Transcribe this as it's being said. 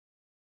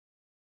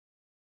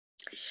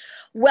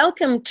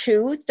Welcome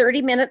to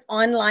 30-Minute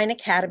Online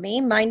Academy.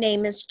 My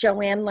name is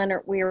Joanne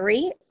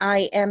Leonard-Weary.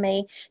 I am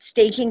a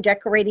staging,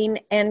 decorating,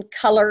 and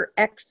color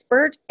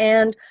expert,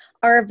 and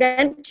our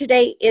event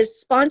today is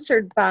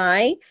sponsored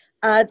by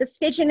the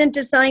Staging and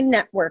Design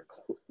Network,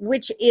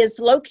 which is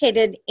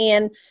located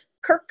in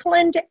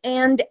Kirkland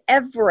and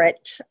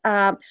Everett,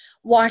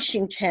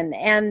 Washington,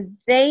 and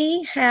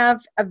they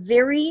have a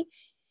very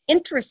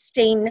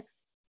interesting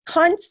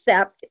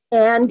concept,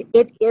 and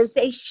it is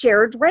a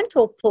shared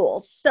rental pool.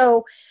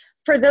 So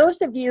for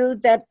those of you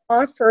that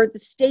offer the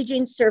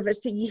staging service,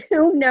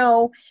 you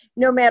know,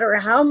 no matter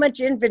how much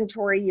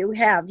inventory you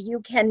have, you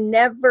can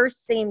never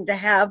seem to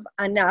have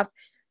enough.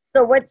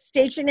 So what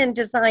Staging and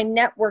Design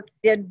Network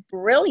did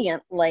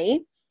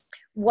brilliantly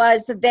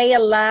was they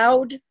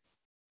allowed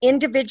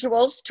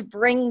individuals to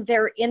bring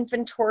their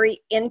inventory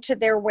into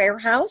their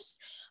warehouse.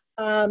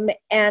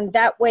 And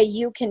that way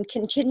you can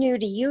continue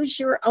to use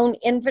your own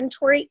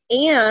inventory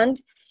and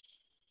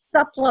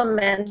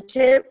supplement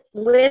it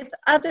with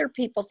other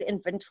people's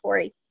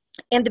inventory.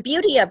 And the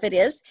beauty of it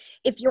is,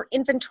 if your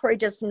inventory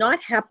does not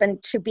happen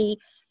to be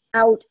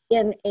out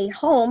in a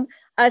home,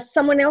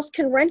 someone else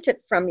can rent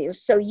it from you.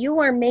 So you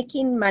are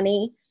making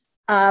money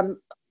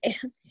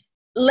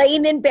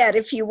laying in bed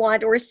if you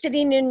want, or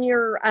sitting in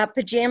your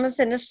pajamas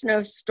in a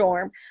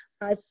snowstorm.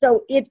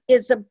 So it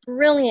is a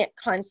brilliant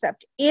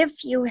concept.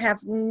 If you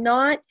have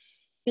not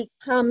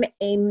become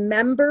a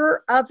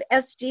member of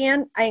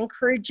SDN, I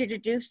encourage you to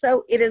do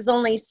so. It is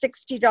only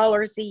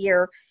 $60 a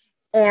year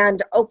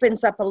and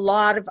opens up a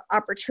lot of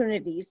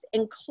opportunities,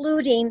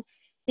 including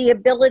the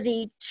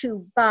ability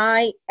to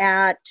buy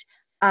at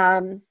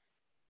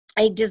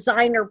a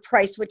designer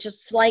price, which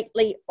is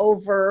slightly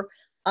over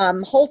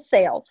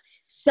wholesale.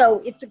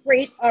 So it's a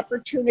great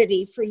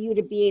opportunity for you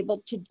to be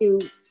able to do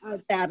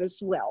that as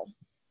well.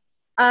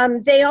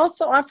 They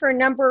also offer a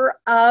number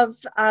of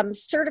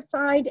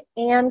certified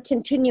and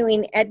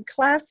continuing ed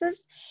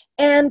classes,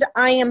 and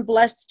I am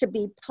blessed to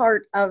be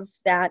part of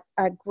that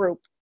group.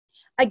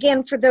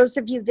 Again, for those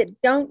of you that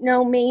don't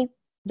know me,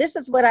 this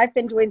is what I've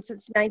been doing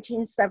since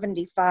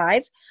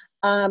 1975.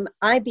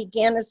 I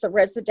began as a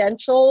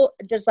residential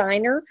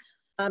designer,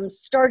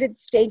 started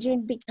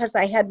staging because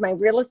I had my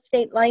real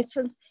estate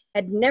license,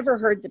 had never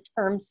heard the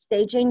term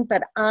staging,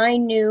 but I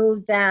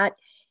knew that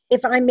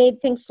if I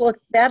made things look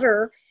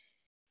better,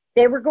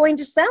 they were going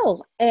to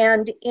sell.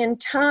 And in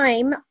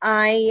time,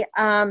 I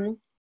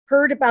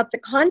heard about the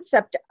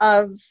concept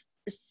of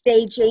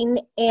staging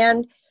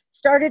and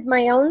started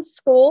my own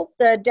school,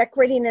 the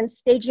Decorating and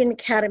Staging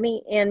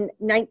Academy, in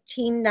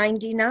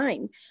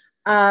 1999.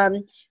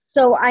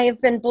 So I have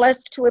been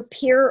blessed to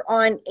appear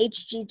on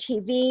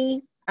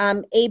HGTV,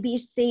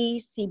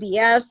 ABC,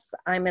 CBS.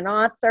 I'm an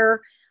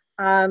author.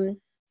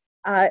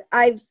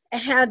 I've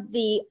had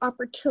the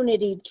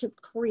opportunity to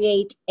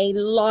create a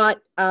lot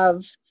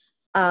of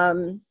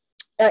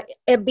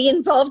be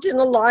involved in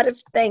a lot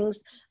of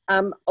things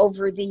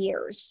over the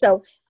years.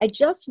 So I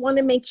just want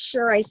to make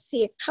sure I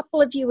see a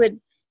couple of you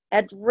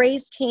had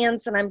raised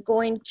hands, and I'm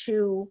going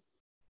to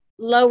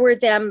lower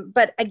them.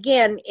 But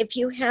again, if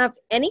you have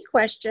any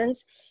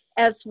questions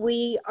as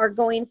we are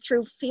going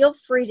through, feel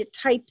free to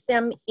type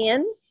them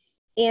in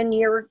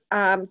your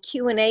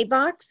Q&A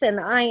box, and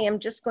I am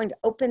just going to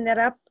open that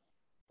up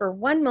for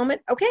one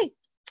moment. Okay,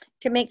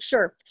 to make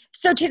sure.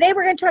 So today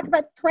we're going to talk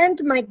about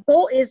trend. My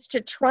goal is to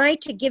try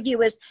to give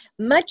you as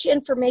much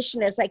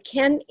information as I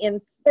can in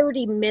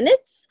 30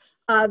 minutes,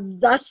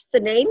 thus the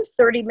name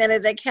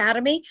 30-Minute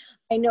Academy.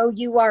 I know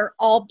you are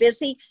all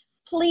busy.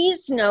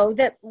 Please know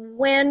that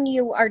when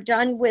you are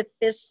done with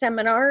this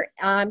seminar,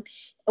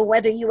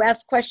 whether you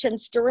ask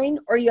questions during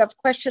or you have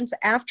questions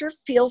after,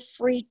 feel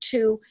free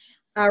to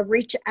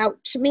reach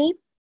out to me.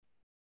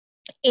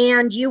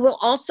 And you will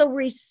also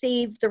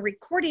receive the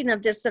recording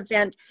of this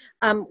event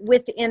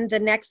within the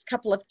next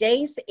couple of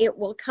days. It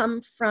will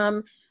come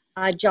from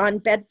John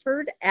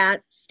Bedford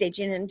at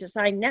Staging and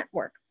Design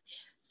Network.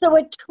 So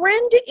a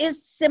trend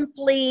is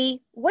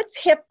simply what's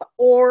hip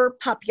or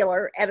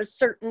popular at a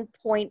certain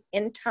point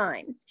in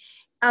time.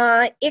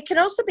 It can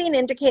also be an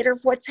indicator of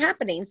what's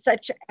happening,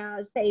 such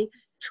as a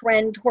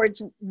trend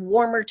towards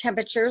warmer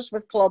temperatures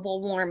with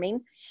global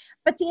warming.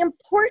 But the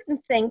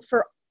important thing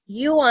for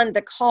you on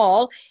the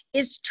call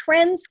is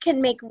trends can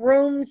make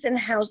rooms and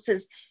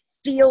houses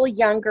feel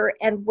younger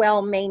and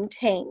well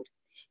maintained.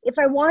 If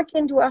I walk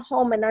into a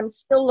home and I'm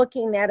still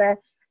looking at a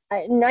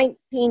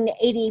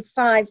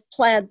 1985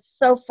 plaid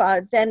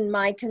sofa, then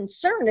my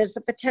concern as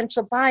a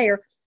potential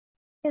buyer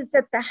is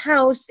that the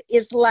house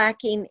is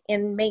lacking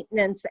in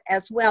maintenance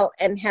as well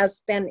and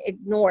has been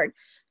ignored.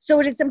 So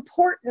it is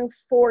important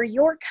for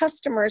your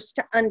customers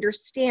to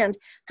understand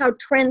how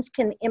trends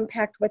can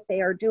impact what they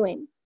are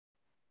doing.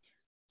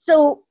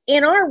 So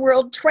in our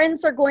world,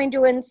 trends are going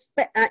to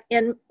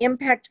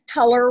impact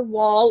color,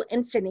 wall,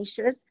 and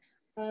finishes.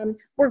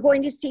 We're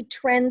going to see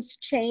trends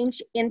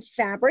change in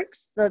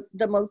fabrics,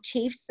 the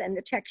motifs and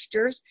the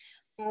textures.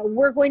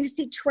 We're going to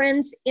see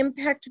trends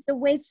impact the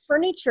way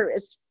furniture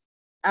is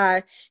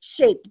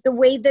shaped, the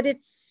way that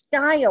it's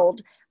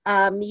styled,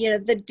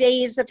 The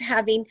days of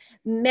having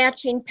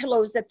matching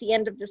pillows at the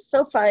end of the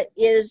sofa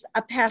is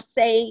a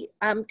passé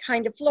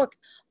kind of look.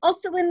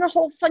 Also in the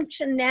whole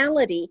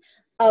functionality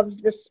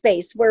of the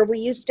space, where we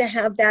used to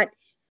have that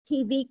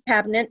TV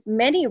cabinet,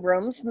 many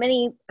rooms,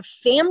 many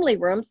family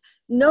rooms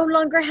no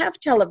longer have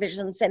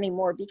televisions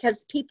anymore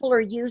because people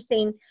are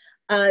using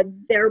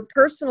their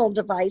personal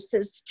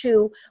devices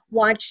to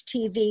watch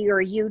TV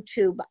or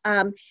YouTube.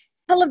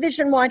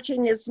 Television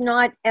watching is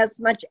not as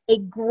much a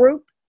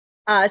group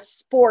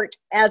sport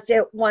as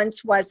it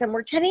once was, and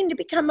we're tending to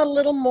become a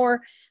little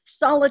more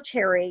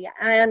solitary,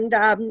 and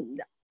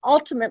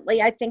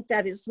ultimately I think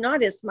that is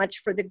not as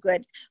much for the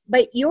good.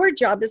 But your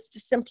job is to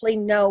simply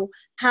know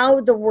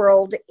how the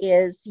world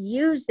is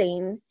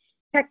using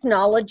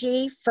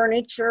technology,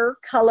 furniture,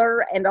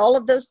 color, and all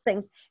of those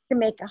things to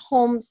make a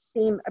home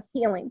seem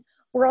appealing.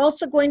 We're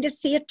also going to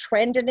see a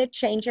trend and a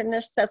change in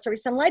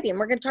accessories and lighting.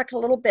 We're going to talk a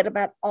little bit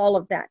about all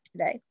of that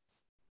today.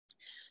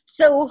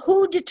 So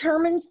who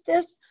determines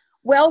this?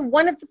 Well,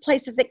 one of the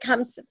places it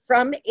comes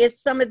from is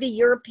some of the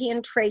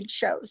European trade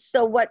shows.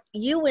 So what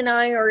you and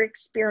I are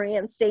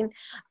experiencing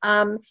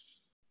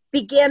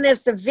began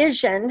as a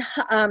vision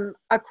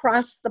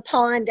across the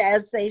pond,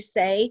 as they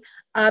say,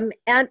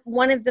 at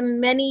one of the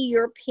many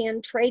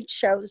European trade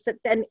shows that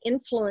then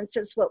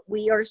influences what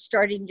we are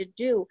starting to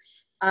do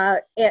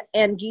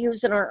and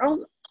use in our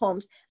own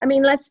homes. I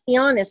mean, let's be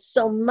honest,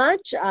 so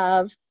much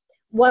of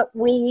what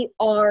we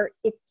are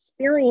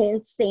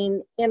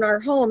experiencing in our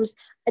homes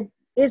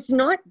is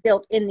not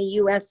built in the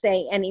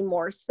USA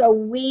anymore. So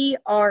we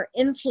are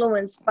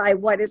influenced by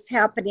what is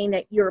happening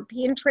at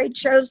European trade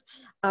shows,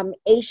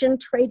 Asian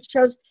trade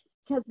shows,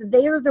 because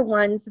they're the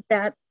ones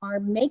that are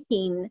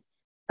making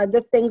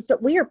the things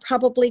that we are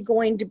probably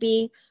going to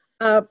be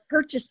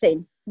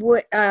purchasing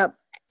at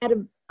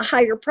a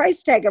higher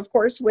price tag, of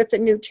course, with the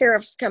new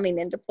tariffs coming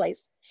into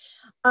place.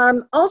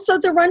 Also,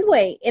 the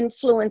runway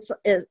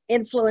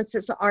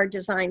influences our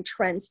design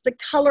trends, the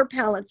color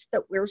palettes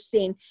that we're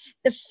seeing,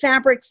 the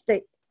fabrics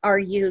that are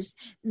used,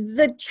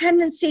 the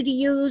tendency to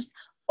use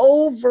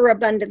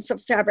overabundance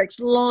of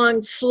fabrics,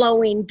 long,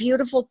 flowing,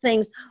 beautiful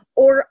things,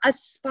 or a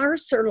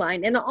sparser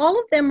line. And all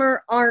of them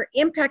are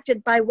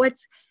impacted by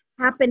what's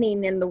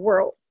happening in the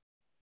world.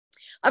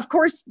 Of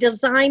course,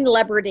 design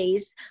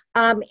celebrities,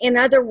 in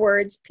other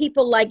words,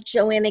 people like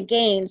Joanna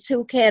Gaines,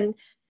 who can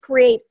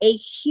create a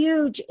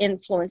huge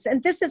influence.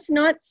 And this is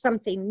not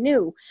something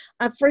new.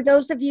 For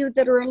those of you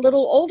that are a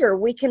little older,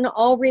 we can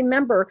all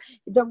remember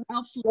the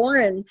Ralph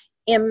Lauren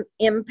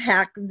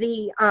impact,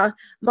 the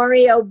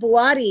Mario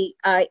Buatti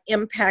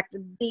impact,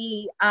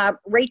 the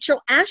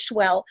Rachel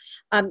Ashwell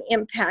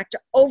impact.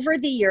 Over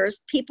the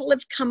years, people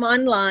have come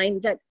online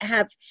that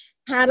have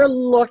had a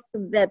look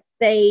that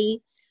they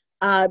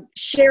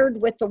shared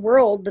with the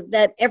world,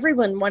 that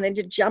everyone wanted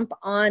to jump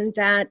on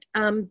that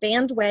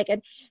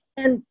bandwagon.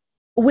 And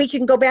we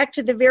can go back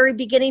to the very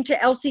beginning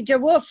to Elsie de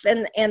Wolfe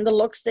and the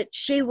looks that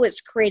she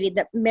was creating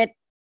that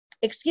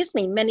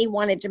many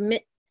wanted to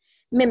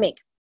mimic.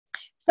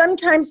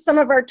 Sometimes some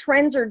of our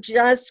trends are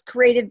just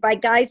created by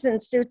guys in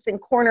suits in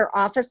corner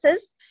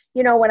offices.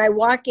 You know, when I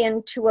walk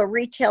into a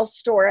retail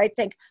store, I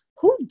think,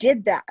 who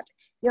did that?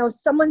 You know,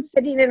 someone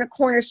sitting in a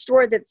corner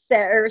store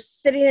or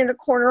sitting in a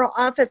corner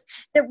office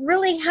that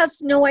really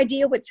has no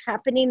idea what's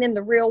happening in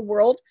the real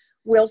world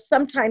will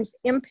sometimes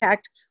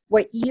impact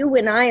what you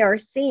and I are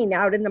seeing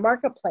out in the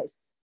marketplace.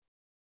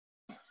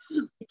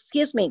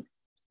 Excuse me.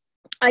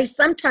 I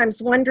sometimes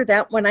wonder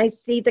that when I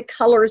see the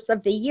colors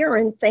of the year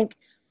and think,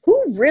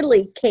 who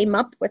really came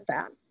up with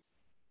that?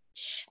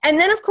 And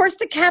then, of course,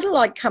 the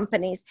catalog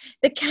companies.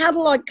 The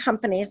catalog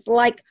companies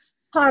like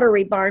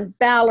Pottery Barn,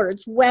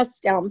 Ballard's,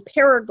 West Elm,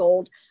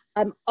 Paragold,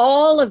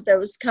 all of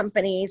those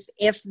companies,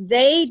 if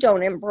they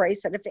don't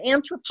embrace it, if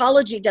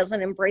Anthropologie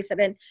doesn't embrace it,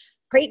 and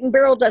Crate and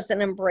Barrel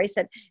doesn't embrace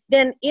it,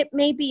 then it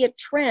may be a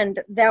trend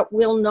that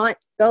will not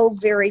go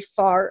very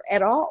far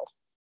at all.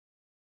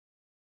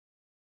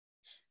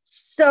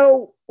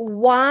 So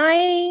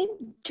why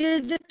do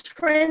the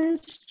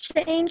trends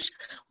change?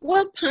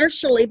 Well,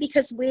 partially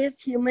because we as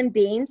human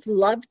beings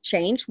love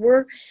change.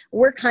 We're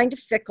kind of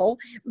fickle,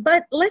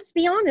 but let's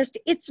be honest,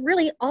 it's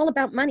really all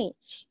about money.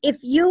 If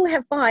you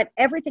have bought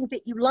everything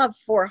that you love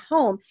for a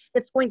home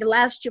that's going to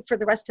last you for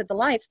the rest of the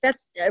life,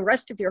 that's the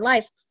rest of your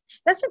life,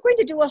 that's not going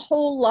to do a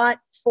whole lot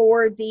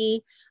for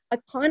the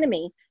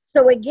economy.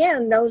 So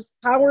again, those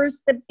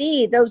powers that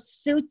be, those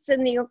suits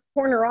in the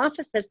corner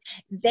offices,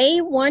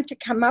 they want to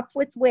come up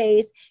with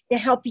ways to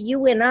help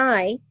you and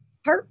I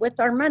part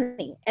with our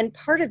money. And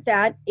part of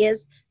that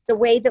is the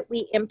way that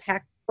we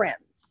impact trends.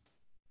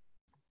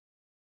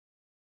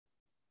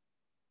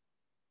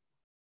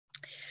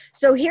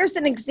 So here's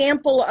an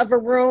example of a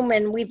room,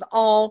 and we've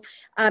all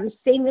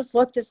seen this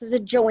look. This is a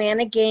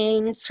Joanna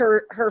Gaines,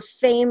 her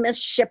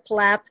famous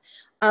shiplap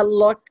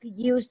look,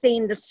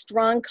 using the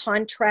strong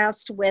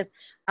contrast with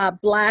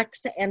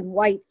blacks and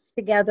whites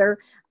together.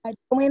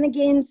 Joanna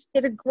Gaines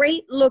did a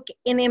great look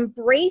in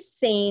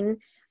embracing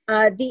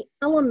the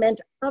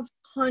element of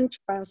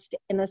contrast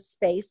in a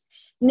space.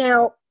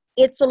 Now,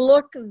 It's a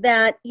look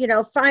that,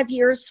 5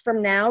 years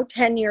from now,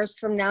 10 years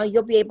from now,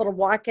 you'll be able to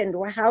walk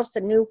into a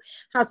new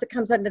house that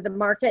comes onto the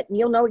market, and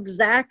you'll know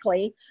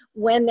exactly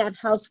when that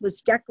house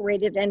was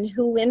decorated and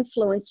who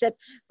influenced it.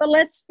 But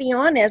let's be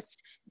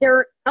honest, there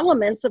are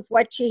elements of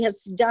what she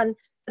has done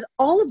that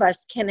all of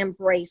us can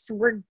embrace,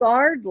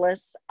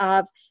 regardless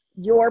of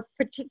your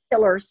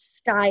particular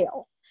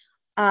style.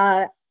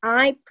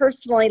 I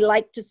personally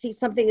like to see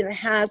something that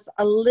has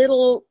a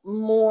little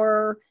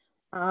more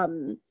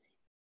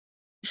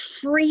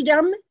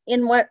freedom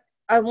in what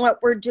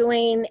we're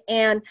doing,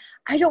 and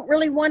I don't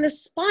really want to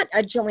spot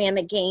a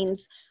Joanna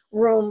Gaines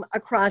room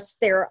across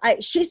there.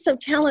 She's so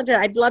talented.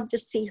 I'd love to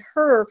see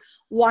her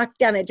walk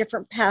down a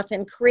different path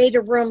and create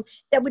a room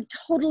that would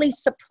totally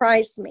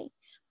surprise me.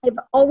 I've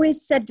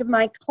always said to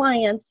my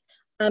clients,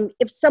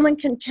 if someone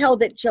can tell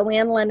that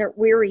Joanne Leonard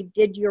Weary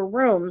did your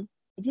room,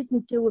 I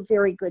didn't do a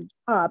very good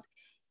job.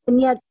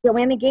 And yet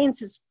Joanna Gaines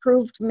has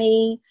proved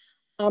me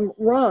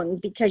wrong,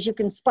 because you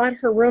can spot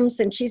her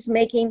rooms and she's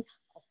making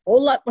a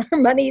whole lot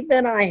more money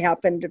than I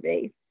happen to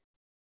be.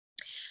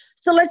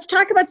 So let's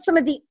talk about some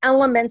of the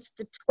elements,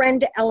 the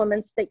trend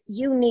elements that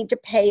you need to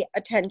pay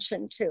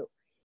attention to.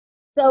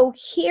 So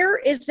here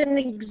is an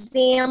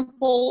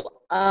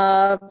example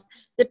of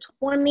the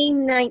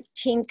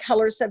 2019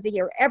 colors of the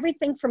year.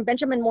 Everything from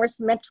Benjamin Morse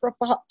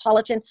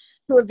Metropolitan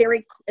to a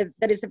very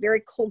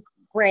cool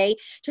gray,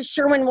 to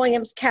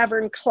Sherwin-Williams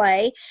Cavern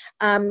Clay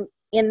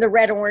in the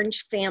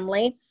red-orange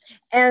family.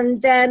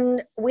 And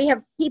then we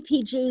have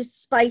PPG's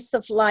Spice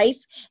of Life.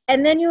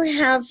 And then you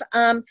have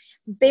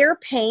Behr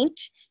Paint,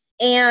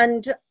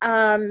 and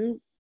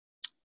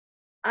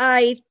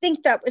I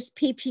think that was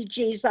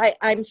PPG's.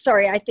 I'm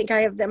sorry, I think I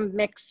have them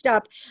mixed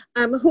up,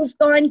 who've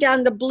gone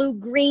down the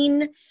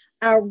blue-green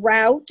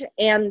route.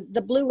 And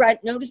the blue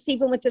route, notice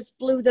even with this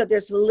blue, though,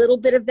 there's a little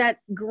bit of that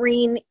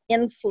green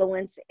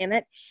influence in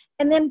it.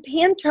 And then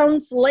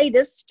Pantone's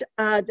latest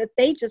that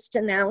they just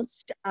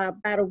announced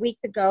about a week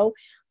ago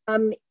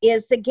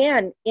is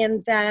again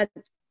in that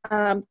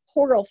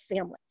coral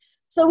family.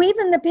 So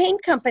even the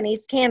paint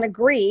companies can't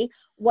agree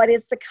what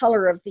is the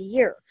color of the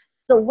year.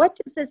 So what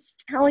does this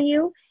tell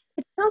you?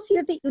 It tells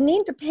you that you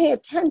need to pay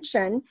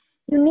attention.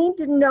 You need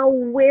to know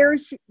where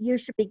you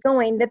should be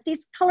going, that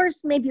these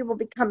colors maybe will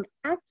become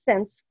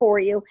accents for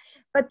you.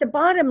 But the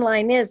bottom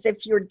line is,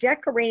 if you're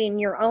decorating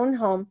your own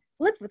home,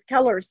 live with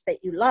colors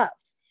that you love.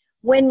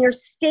 When you're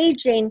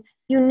staging,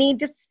 you need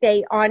to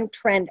stay on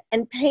trend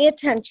and pay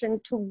attention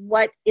to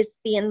what is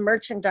being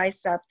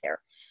merchandised out there.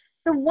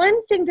 The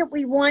one thing that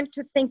we want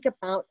to think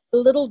about a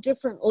little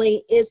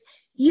differently is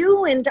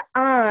you and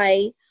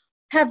I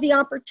have the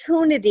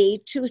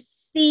opportunity to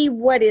see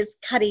what is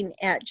cutting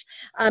edge.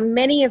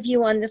 Many of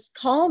you on this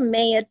call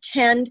may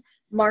attend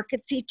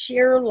markets each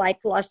year, like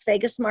Las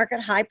Vegas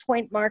Market, High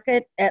Point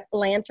Market,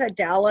 Atlanta,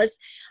 Dallas,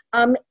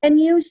 and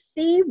you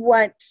see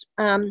what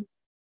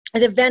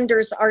the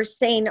vendors are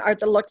saying are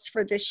the looks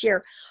for this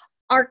year.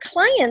 Our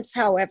clients,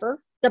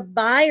 however, the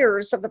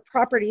buyers of the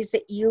properties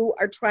that you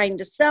are trying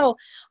to sell,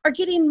 are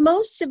getting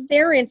most of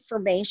their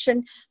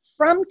information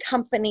from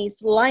companies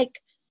like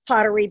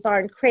Pottery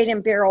Barn, Crate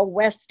 & Barrel,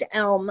 West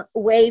Elm,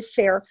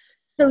 Wayfair.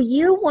 So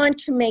you want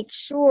to make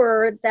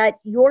sure that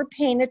you're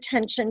paying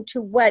attention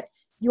to what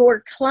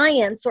your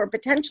clients or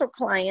potential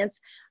clients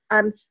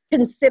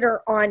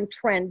consider on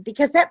trend,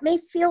 because that may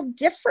feel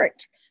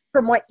different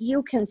from what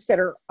you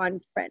consider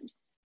on trend.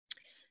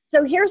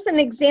 So here's an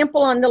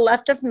example on the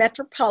left of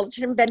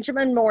Metropolitan,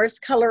 Benjamin Morse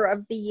Color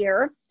of the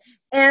Year.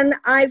 And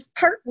I've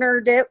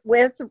partnered it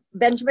with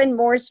Benjamin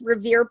Morse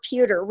Revere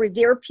Pewter.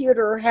 Revere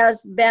Pewter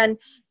has been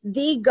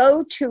the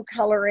go-to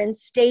color in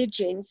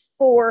staging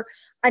for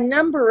a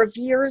number of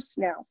years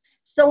now.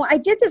 So I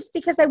did this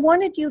because I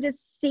wanted you to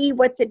see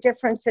what the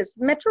difference is.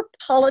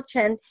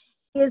 Metropolitan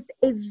is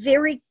a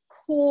very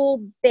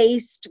cool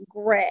based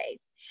gray.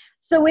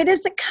 So it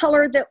is a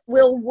color that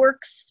will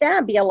work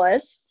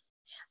fabulous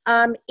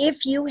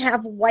if you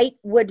have white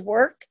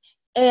woodwork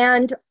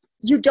and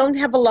you don't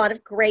have a lot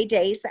of gray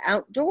days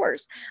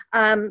outdoors.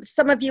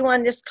 Some of you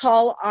on this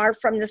call are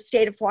from the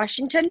state of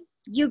Washington.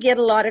 You get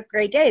a lot of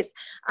gray days.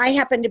 I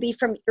happen to be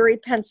from Erie,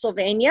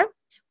 Pennsylvania.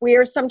 We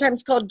are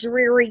sometimes called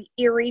dreary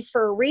Erie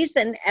for a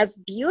reason. As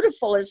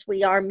beautiful as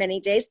we are many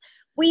days,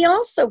 we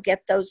also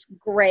get those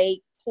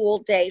gray, cool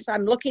days.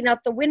 I'm looking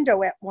out the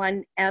window at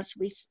one as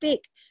we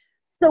speak.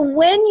 So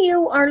when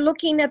you are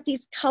looking at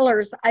these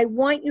colors, I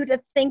want you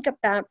to think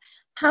about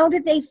how do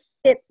they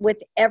fit with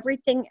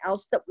everything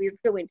else that we're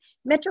doing.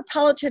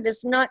 Metropolitan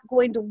is not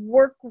going to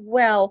work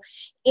well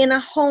in a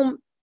home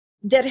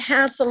that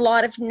has a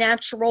lot of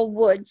natural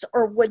woods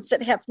or woods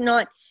that have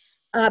not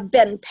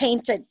been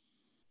painted.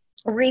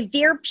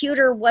 Revere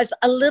Pewter was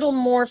a little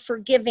more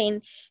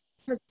forgiving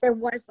because there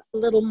was a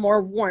little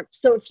more warmth.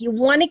 So if you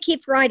want to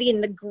keep riding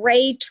the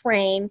gray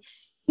train,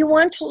 you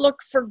want to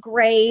look for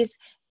grays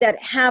that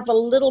have a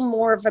little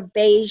more of a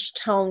beige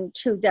tone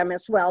to them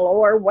as well,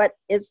 or what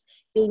is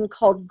being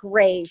called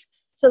grays.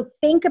 So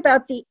think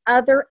about the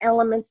other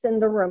elements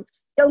in the room.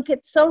 Don't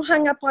get so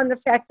hung up on the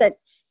fact that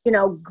you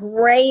know,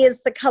 gray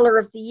is the color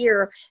of the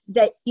year,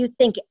 that you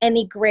think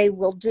any gray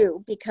will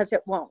do, because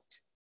it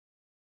won't.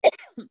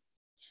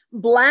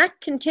 Black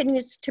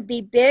continues to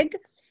be big.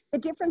 The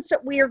difference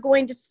that we are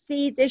going to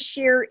see this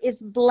year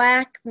is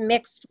black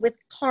mixed with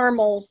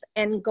caramels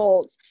and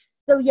golds.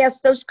 So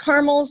yes, those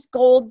caramels,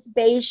 golds,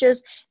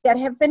 beiges that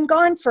have been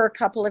gone for a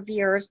couple of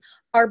years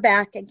are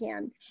back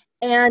again.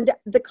 And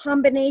the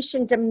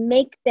combination to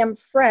make them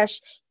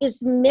fresh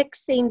is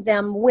mixing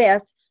them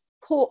with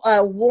cool,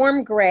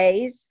 warm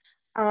grays,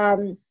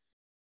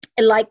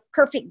 like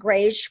Perfect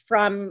Grays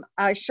from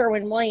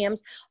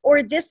Sherwin-Williams,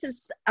 or this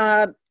is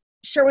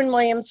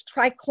Sherwin-Williams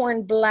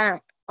Tricorn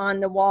Black on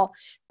the wall.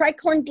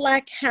 Tricorn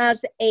Black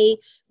has a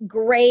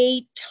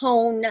gray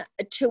tone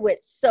to it,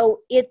 so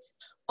it's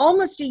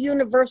almost a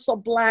universal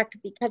black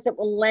because it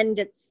will lend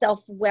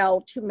itself well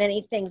to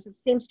many things. It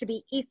seems to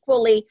be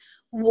equally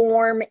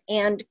warm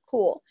and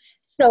cool.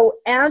 So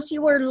as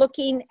you are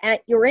looking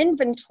at your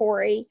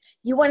inventory,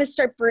 you want to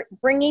start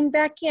bringing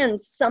back in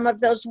some of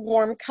those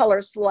warm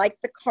colors like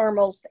the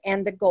caramels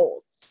and the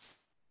golds.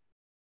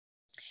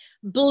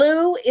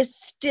 Blue is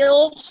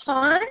still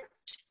hot.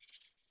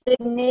 The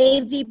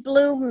navy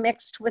blue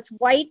mixed with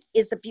white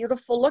is a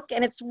beautiful look,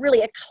 and it's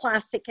really a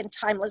classic and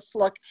timeless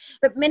look.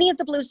 But many of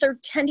the blues are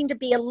tending to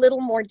be a little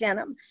more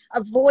denim.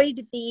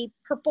 Avoid the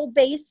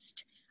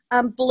purple-based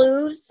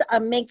blues.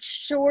 Make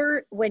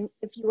sure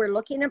if you are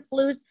looking at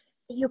blues,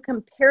 you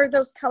compare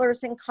those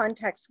colors in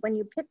context. When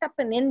you pick up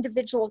an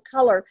individual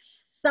color,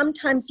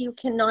 sometimes you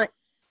cannot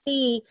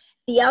see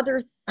the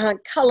other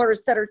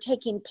colors that are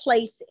taking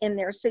place in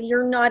there. So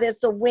you're not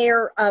as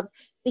aware of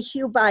the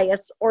hue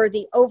bias or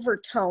the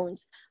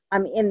overtones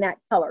in that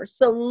color.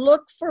 So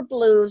look for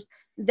blues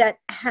that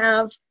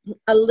have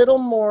a little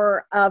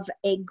more of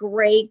a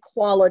gray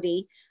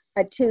quality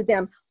to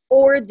them,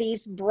 or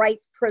these bright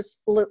crisp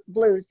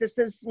blues. This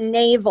is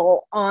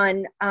navel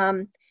on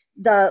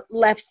the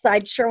left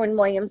side,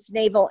 Sherwin-Williams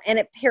navel, and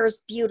it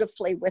pairs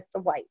beautifully with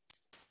the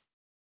whites.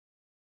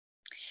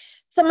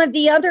 Some of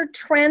the other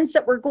trends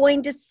that we're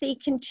going to see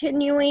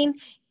continuing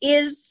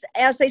is,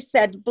 as I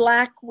said,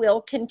 black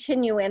will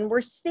continue, and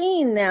we're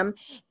seeing them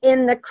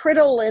in the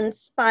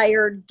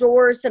criddle-inspired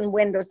doors and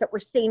windows that we're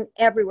seeing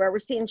everywhere. We're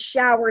seeing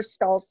shower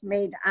stalls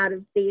made out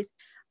of these.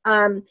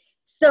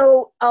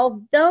 So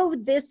although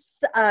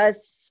this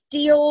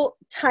steel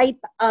type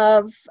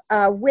of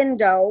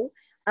window,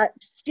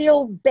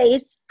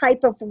 steel-based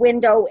type of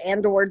window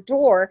and or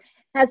door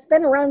has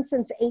been around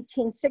since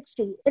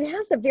 1860, it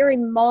has a very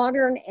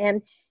modern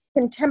and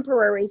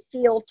contemporary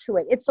feel to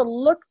it. It's a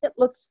look that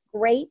looks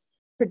great,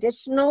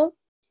 traditional,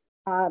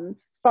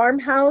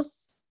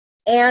 farmhouse,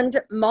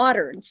 and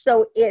modern.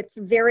 So it's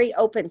very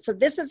open. So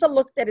this is a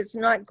look that is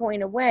not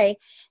going away.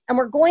 And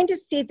we're going to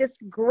see this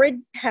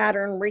grid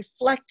pattern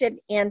reflected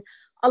in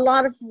a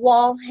lot of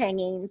wall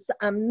hangings,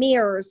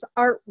 mirrors,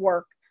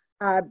 artwork,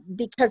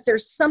 because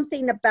there's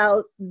something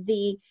about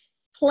the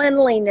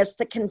cleanliness,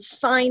 the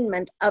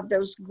confinement of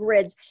those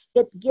grids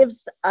that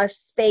gives a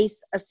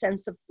space a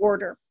sense of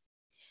order.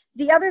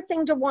 The other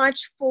thing to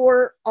watch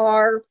for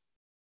are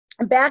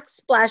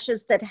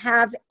backsplashes that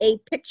have a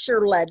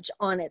picture ledge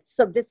on it.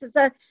 So this is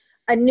a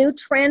new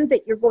trend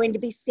that you're going to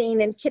be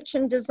seeing in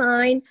kitchen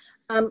design.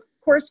 Of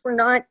course,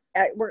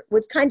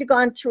 we've kind of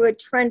gone through a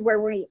trend where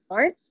we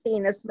aren't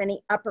seeing as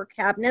many upper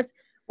cabinets.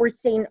 We're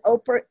seeing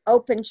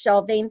open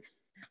shelving.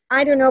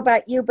 I don't know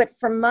about you, but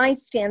from my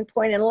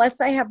standpoint, unless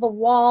I have a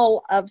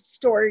wall of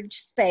storage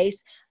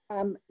space,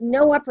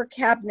 no upper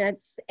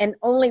cabinets and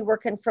only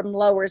working from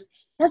lowers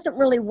doesn't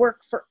really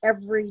work for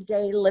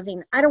everyday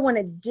living. I don't want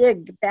to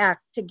dig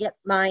back to get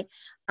my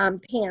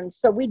pans.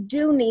 So we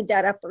do need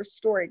that upper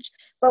storage.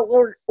 But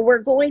what we're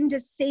going to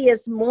see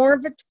is more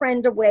of a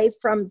trend away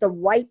from the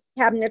white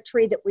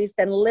cabinetry that we've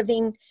been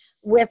living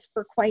with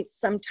for quite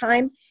some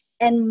time,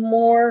 and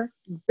more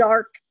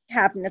dark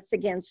cabinets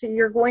again. So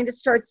you're going to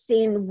start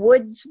seeing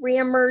woods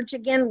reemerge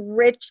again,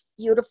 rich,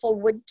 beautiful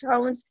wood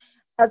tones,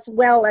 as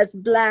well as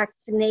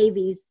blacks,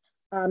 navies,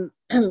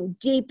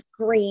 deep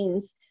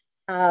greens,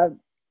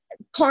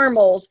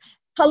 caramels,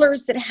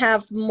 colors that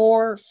have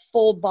more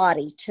full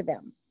body to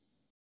them.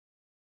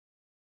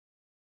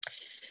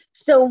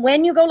 So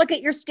when you go look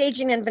at your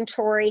staging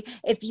inventory,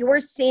 if you are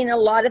seeing a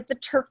lot of the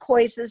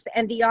turquoises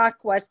and the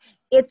aquas,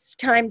 it's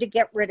time to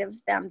get rid of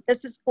them.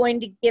 This is going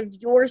to give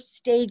your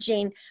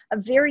staging a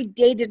very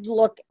dated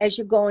look as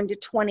you go into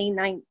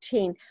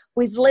 2019.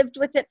 We've lived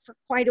with it for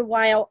quite a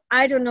while.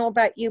 I don't know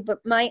about you, but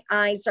my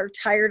eyes are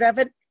tired of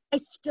it. I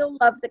still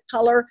love the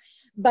color,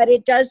 but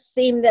it does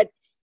seem that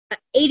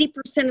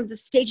 80% of the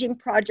staging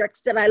projects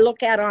that I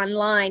look at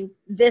online,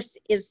 this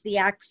is the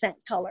accent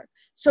color.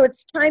 So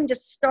it's time to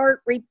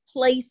start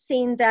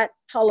replacing that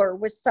color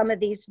with some of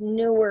these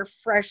newer,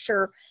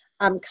 fresher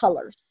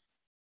colors.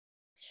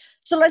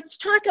 So let's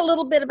talk a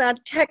little bit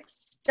about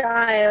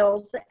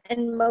textiles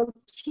and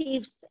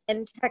motifs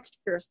and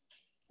textures.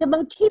 The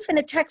motif in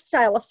a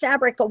textile, a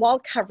fabric, a wall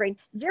covering,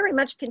 very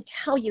much can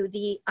tell you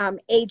the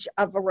age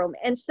of a room.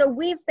 And so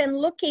we've been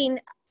looking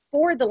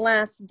for the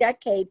last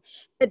decade,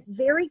 but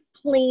very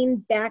clean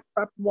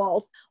backdrop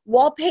walls.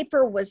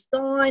 Wallpaper was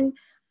gone.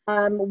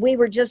 We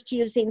were just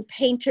using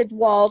painted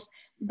walls,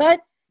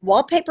 but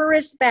wallpaper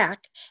is back,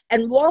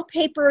 and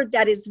wallpaper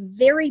that is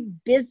very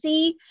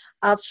busy,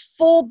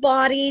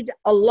 full-bodied,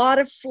 a lot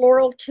of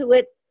floral to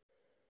it,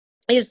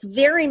 is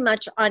very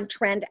much on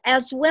trend,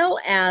 as well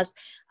as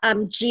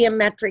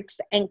geometrics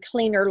and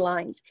cleaner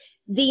lines.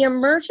 The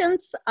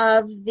emergence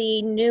of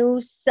the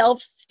new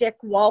self-stick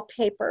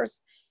wallpapers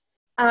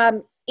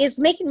is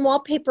making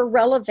wallpaper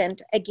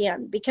relevant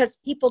again, because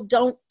people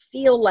don't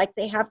feel like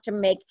they have to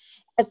make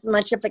as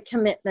much of a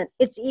commitment.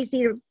 It's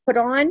easy to put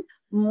on.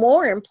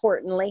 More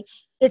importantly,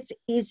 it's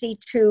easy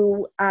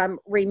to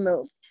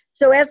remove.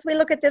 So as we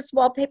look at this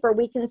wallpaper,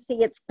 we can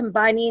see it's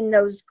combining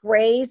those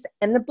grays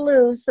and the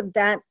blues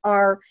that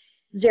are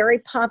very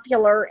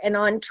popular and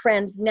on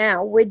trend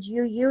now. Would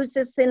you use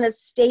this in a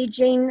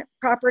staging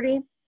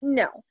property?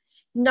 No,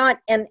 not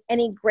in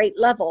any great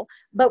level,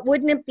 but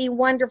wouldn't it be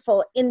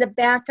wonderful in the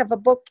back of a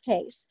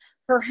bookcase,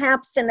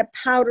 perhaps in a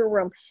powder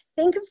room?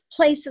 Think of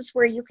places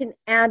where you can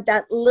add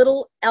that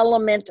little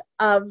element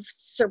of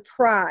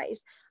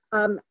surprise.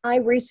 I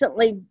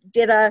recently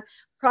did a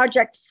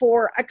project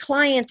for a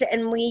client,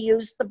 and we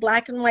used the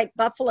black and white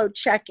buffalo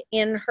check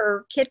in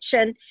her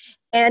kitchen,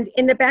 and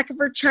in the back of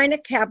her china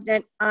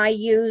cabinet I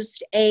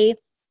used a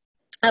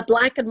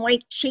black and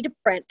white cheetah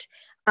print,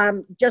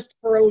 just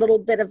for a little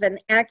bit of an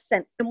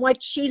accent. And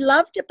what she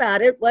loved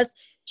about it was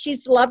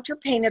she's loved her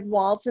painted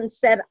walls, and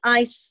said,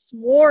 I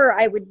swore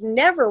I would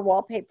never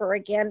wallpaper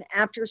again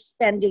after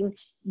spending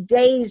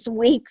days,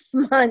 weeks,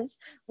 months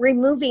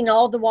removing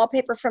all the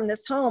wallpaper from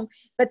this home.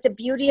 But the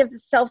beauty of the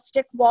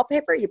self-stick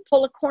wallpaper, you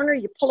pull a corner,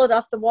 you pull it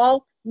off the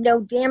wall,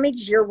 no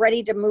damage, you're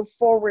ready to move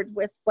forward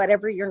with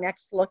whatever your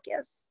next look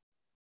is.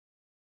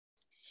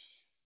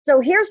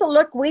 So here's a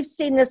look. We've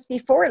seen this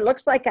before. It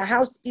looks like a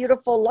house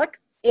beautiful look.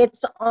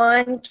 It's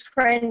on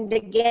trend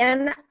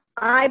again.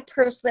 I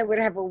personally would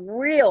have a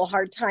real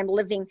hard time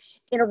living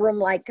in a room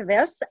like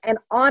this. And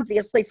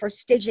obviously for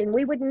staging,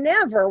 we would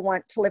never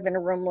want to live in a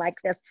room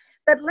like this.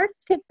 But let's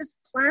take this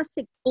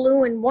classic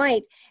blue and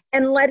white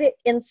and let it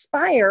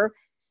inspire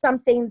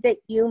something that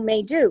you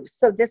may do.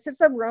 So this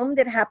is a room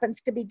that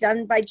happens to be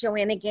done by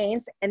Joanna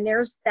Gaines. And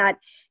there's that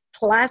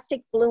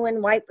classic blue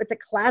and white with the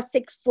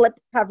classic slip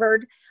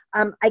covered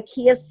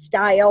IKEA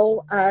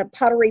style,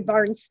 Pottery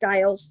Barn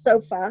style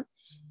sofa.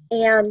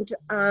 And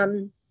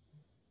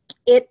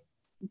it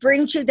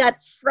brings you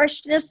that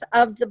freshness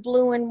of the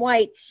blue and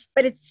white,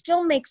 but it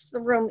still makes the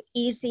room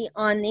easy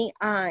on the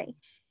eye.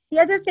 The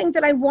other thing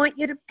that I want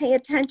you to pay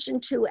attention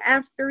to,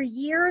 after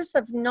years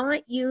of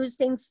not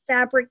using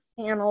fabric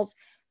panels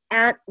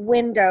at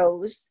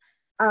windows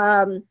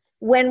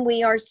when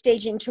we are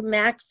staging to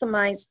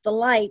maximize the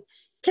light,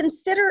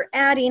 consider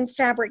adding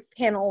fabric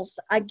panels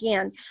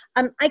again.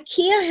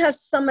 IKEA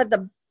has some of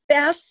the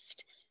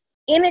best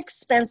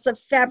inexpensive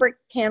fabric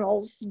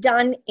panels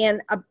done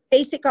in a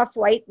basic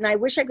off-white, and I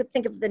wish I could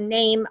think of the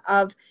name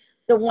of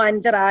the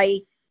one that I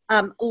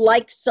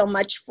like so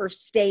much for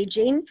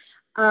staging.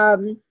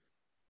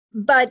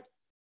 But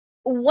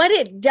what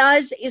it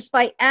does is,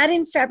 by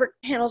adding fabric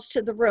panels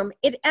to the room,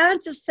 it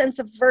adds a sense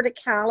of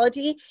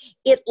verticality,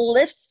 it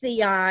lifts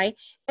the eye,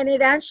 and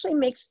it actually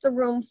makes the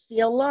room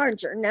feel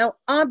larger. Now,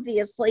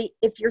 obviously,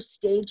 if you're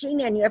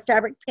staging and you have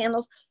fabric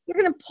panels,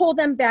 you're going to pull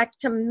them back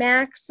to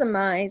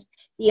maximize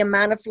the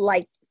amount of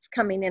light that's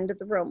coming into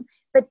the room.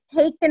 But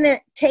take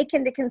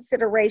into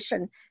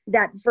consideration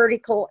that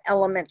vertical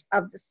element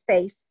of the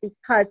space,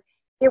 because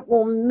it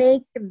will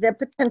make the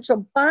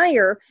potential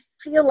buyer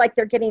feel like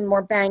they're getting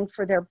more bang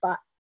for their buck.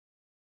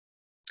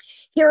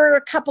 Here are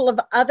a couple of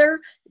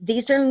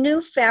these are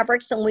new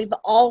fabrics, and we've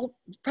all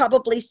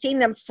probably seen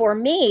them. For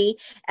me,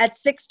 at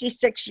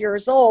 66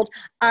 years old,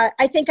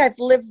 I think I've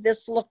lived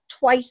this look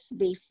twice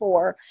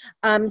before.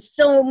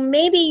 So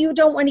maybe you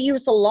don't want to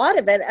use a lot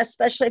of it,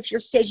 especially if you're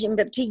staging,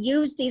 but to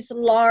use these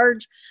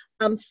large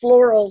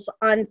florals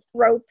on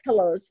throw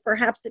pillows,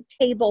 perhaps a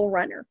table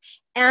runner.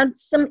 Add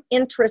some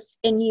interest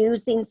in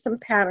using some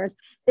patterns.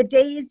 The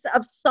days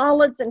of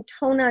solids and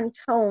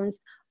tone-on-tones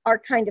are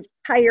kind of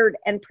tired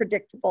and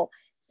predictable.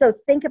 So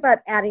think about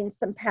adding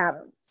some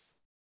patterns.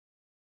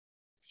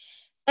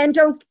 And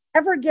don't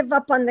ever give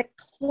up on the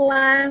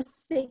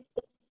classic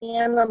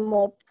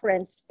animal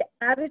prints. To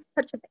add a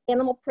touch of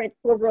animal print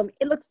to a room,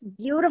 it looks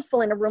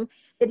beautiful in a room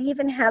that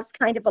even has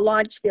kind of a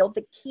lodge feel.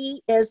 The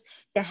key is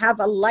to have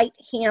a light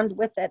hand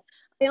with it.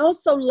 I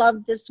also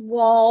love this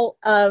wall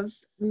of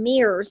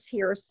mirrors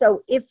here.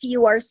 So if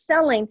you are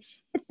selling,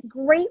 it's a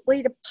great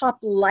way to pop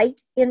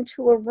light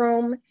into a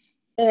room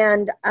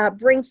and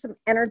bring some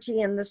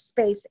energy in the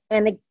space,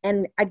 and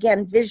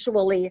again,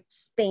 visually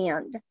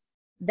expand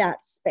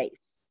that space.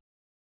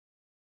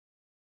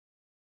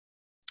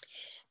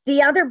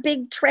 The other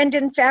big trend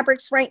in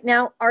fabrics right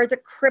now are the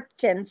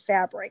Krypton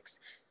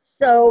fabrics.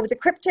 So the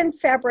Krypton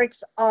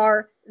fabrics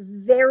are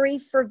very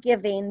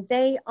forgiving.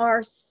 They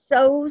are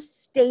so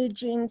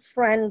staging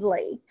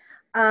friendly,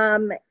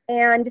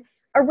 and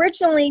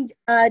originally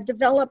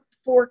developed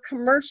for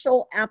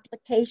commercial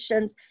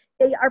applications.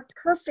 They are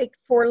perfect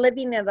for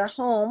living at a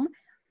home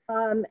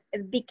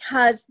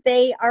because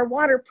they are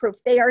waterproof,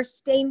 they are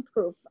stain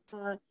proof.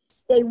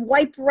 They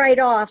wipe right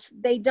off.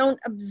 They don't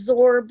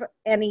absorb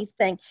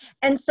anything.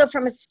 And so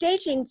from a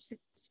staging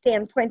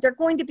standpoint, they're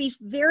going to be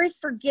very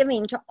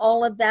forgiving to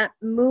all of that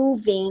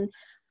moving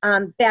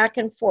back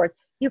and forth.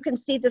 You can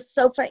see the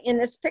sofa in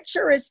this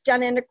picture is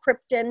done in a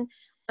Krypton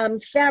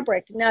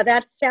fabric. Now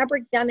that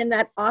fabric done in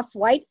that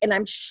off-white, and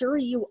I'm sure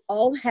you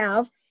all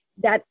have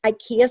that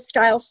IKEA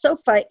style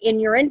sofa in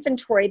your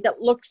inventory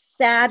that looks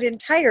sad and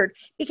tired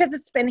because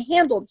it's been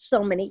handled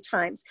so many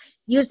times.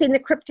 Using the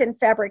Krypton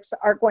fabrics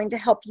are going to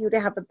help you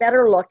to have a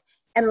better look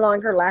and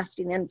longer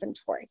lasting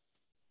inventory.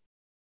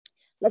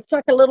 Let's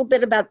talk a little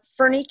bit about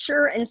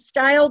furniture and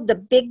style. The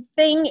big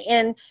thing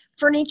in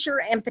furniture,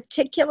 and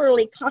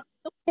particularly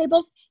cocktail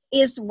tables,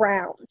 is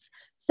rounds.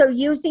 So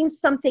using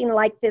something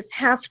like this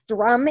half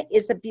drum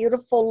is a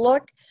beautiful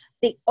look.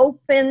 The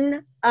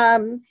open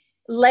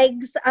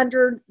legs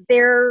under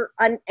there,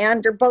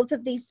 under both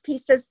of these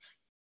pieces,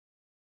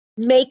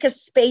 make a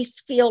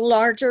space feel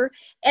larger.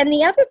 And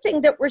the other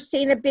thing that we're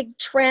seeing a big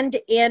trend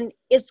in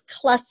is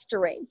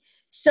clustering.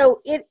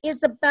 So it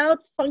is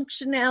about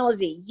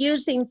functionality,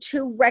 using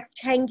two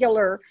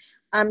rectangular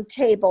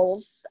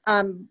tables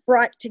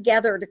brought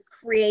together to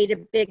create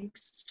a big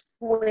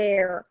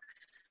square.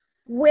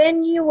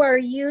 When you are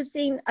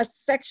using a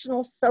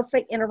sectional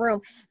sofa in a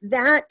room,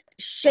 that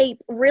shape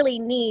really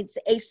needs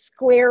a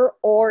square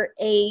or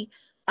a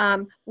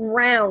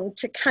round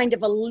to kind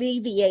of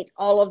alleviate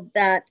all of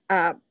that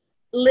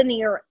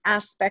linear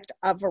aspect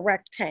of a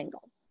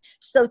rectangle.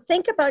 So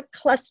think about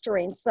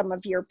clustering some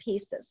of your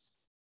pieces.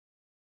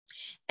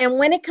 And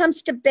when it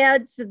comes to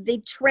beds,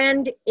 the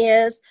trend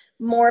is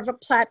more of a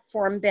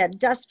platform bed.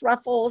 Dust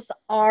ruffles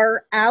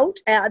are out.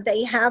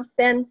 They have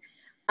been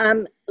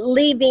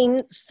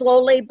leaving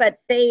slowly, but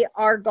they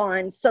are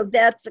gone. So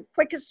that's the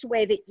quickest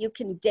way that you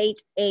can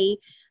date a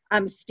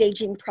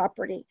staging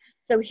property.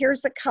 So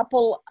here's a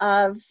couple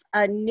of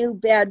new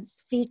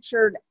beds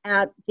featured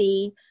at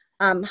the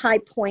High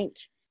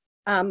Point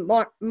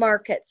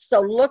market.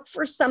 So look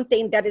for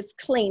something that is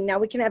clean. Now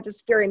we can have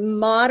this very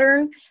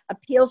modern,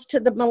 appeals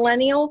to the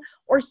millennial,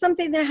 or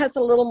something that has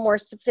a little more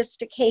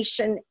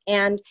sophistication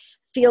and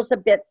feels a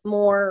bit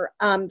more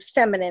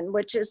feminine,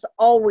 which is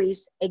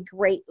always a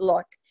great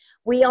look.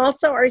 We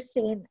also are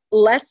seeing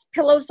less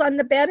pillows on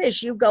the bed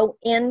as you go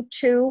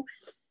into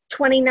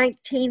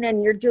 2019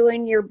 and you're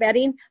doing your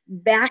bedding.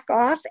 Back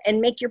off and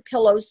make your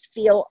pillows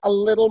feel a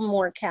little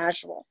more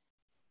casual.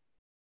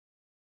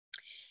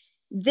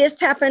 This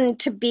happened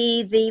to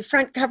be the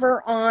front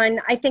cover on,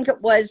 I think it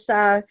was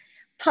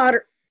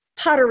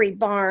Pottery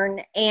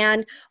Barn,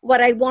 and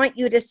what I want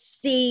you to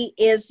see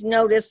is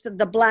notice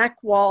the black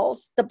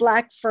walls, the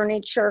black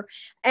furniture,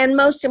 and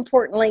most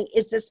importantly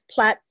is this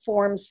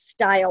platform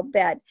style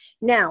bed.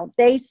 Now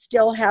they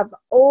still have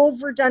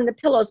overdone the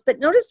pillows, but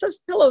notice those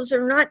pillows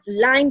are not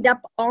lined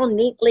up all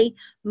neatly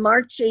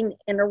marching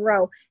in a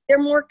row. They're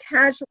more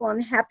casual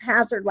and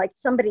haphazard, like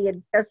somebody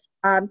had just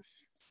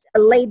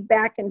laid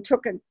back and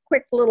took a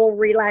quick little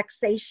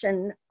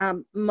relaxation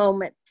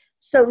moment.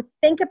 So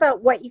think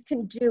about what you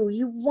can do.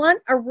 You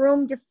want a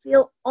room to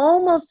feel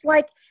almost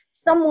like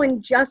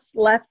someone just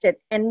left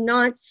it and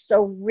not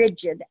so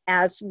rigid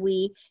as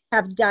we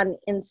have done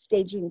in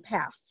staging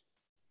past.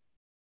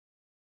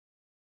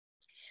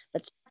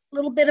 Let's talk a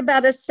little bit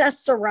about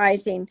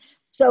accessorizing.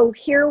 So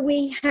here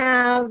we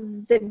have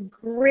the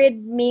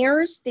grid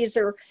mirrors. These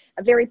are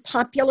a very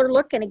popular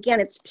look. And again,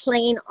 it's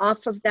playing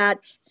off of that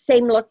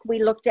same look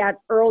we looked at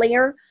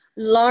earlier.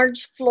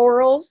 Large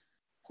florals,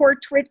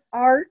 portrait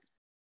art.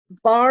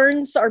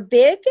 Barns are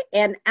big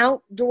and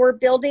outdoor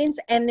buildings,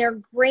 and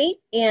they're great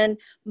in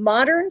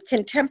modern,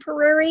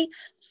 contemporary,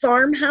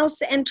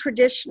 farmhouse, and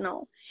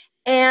traditional.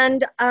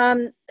 And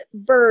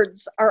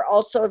birds are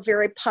also a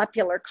very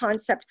popular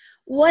concept.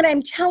 What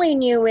I'm telling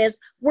you is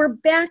we're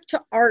back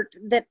to art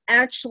that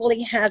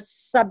actually has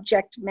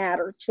subject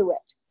matter to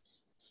it.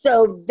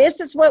 So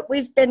this is what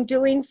we've been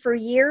doing for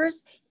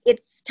years.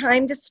 It's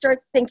time to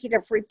start thinking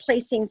of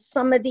replacing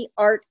some of the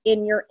art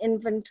in your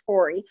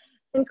inventory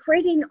and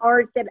creating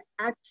art that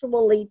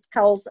actually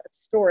tells a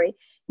story.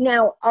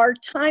 Now, our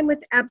time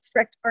with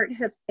abstract art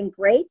has been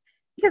great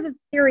because it's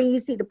very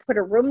easy to put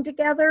a room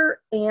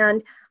together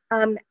and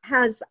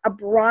has a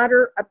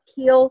broader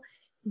appeal,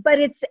 but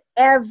it's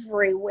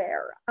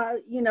everywhere.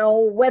 You know,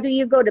 whether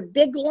you go to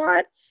Big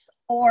Lots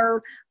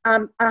or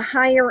a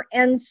higher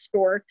end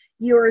store,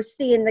 you're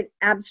seeing the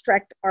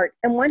abstract art.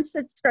 And once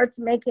it starts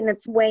making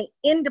its way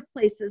into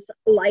places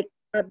like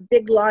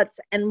Big Lots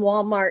and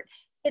Walmart,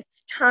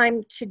 it's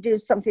time to do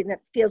something that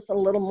feels a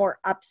little more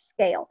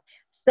upscale.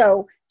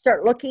 So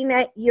start looking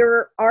at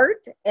your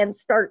art and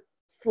start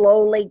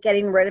slowly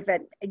getting rid of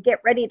it. Get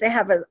ready to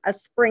have a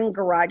spring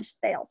garage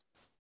sale.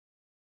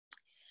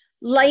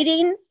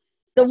 Lighting.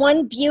 The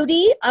one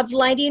beauty of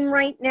lighting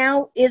right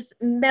now is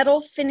metal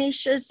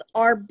finishes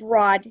are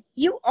broad.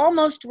 You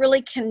almost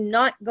really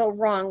cannot go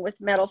wrong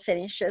with metal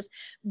finishes.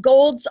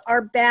 Golds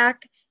are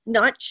back.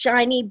 not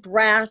shiny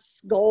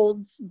brass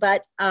golds,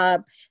 but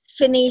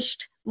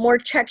finished, more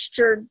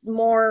textured,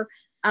 more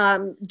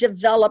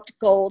developed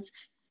golds.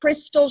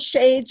 Crystal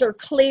shades or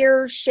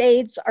clear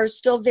shades are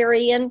still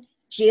very in,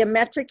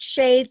 geometric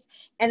shades,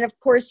 and of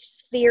course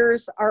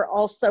spheres are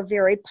also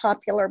very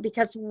popular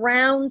because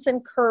rounds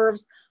and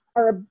curves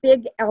are a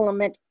big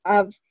element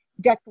of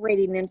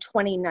decorating in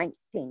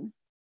 2019.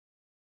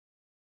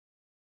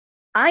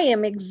 I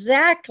am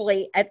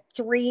exactly at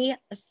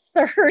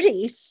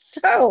 3:30,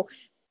 so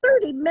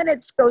 30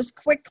 minutes goes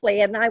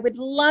quickly, and I would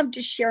love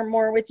to share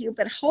more with you,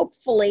 but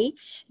hopefully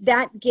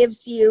that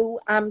gives you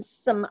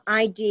some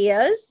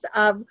ideas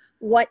of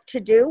what to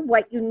do,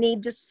 what you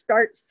need to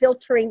start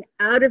filtering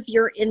out of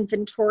your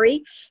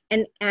inventory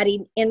and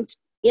adding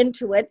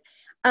into it.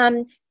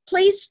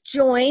 Please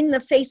join the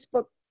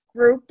Facebook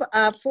group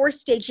for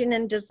Staging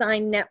and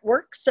Design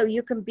Network so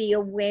you can be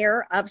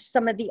aware of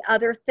some of the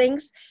other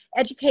things.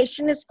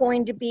 Education is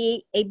going to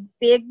be a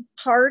big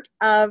part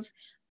of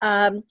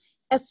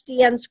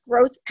SDN's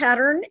growth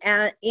pattern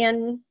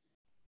in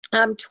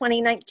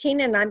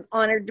 2019, and I'm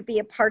honored to be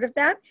a part of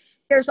that.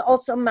 There's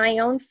also my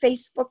own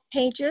Facebook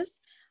pages.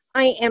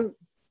 I am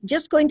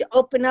just going to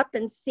open up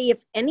and see if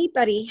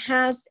anybody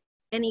has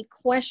any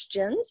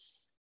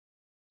questions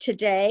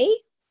today.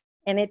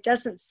 And it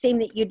doesn't seem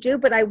that you do,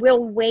 but I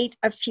will wait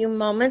a few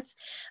moments.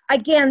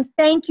 Again,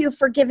 thank you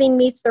for giving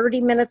me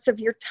 30 minutes of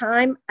your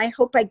time. I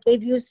hope I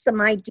gave you some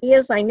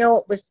ideas. I know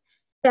it was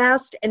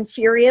fast and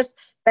furious,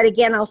 but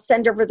again, I'll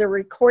send over the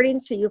recording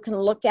so you can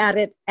look at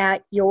it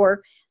at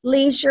your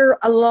leisure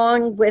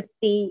along with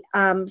the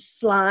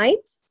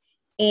slides.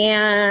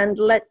 And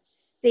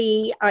let's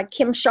see,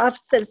 Kim Schaff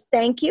says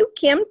thank you.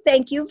 Kim,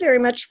 thank you very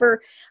much for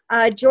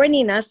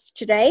joining us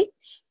today.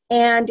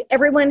 And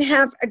everyone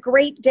have a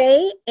great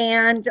day,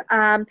 and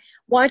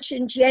watch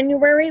in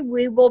January.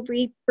 We will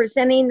be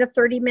presenting the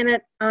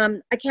 30-Minute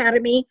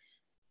Academy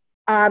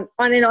on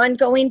an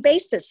ongoing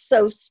basis.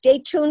 So stay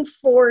tuned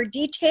for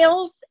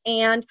details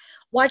and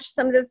watch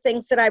some of the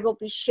things that I will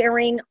be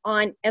sharing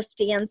on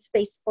SDN's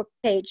Facebook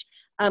page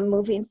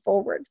moving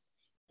forward.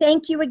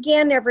 Thank you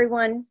again,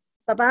 everyone.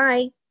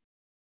 Bye-bye.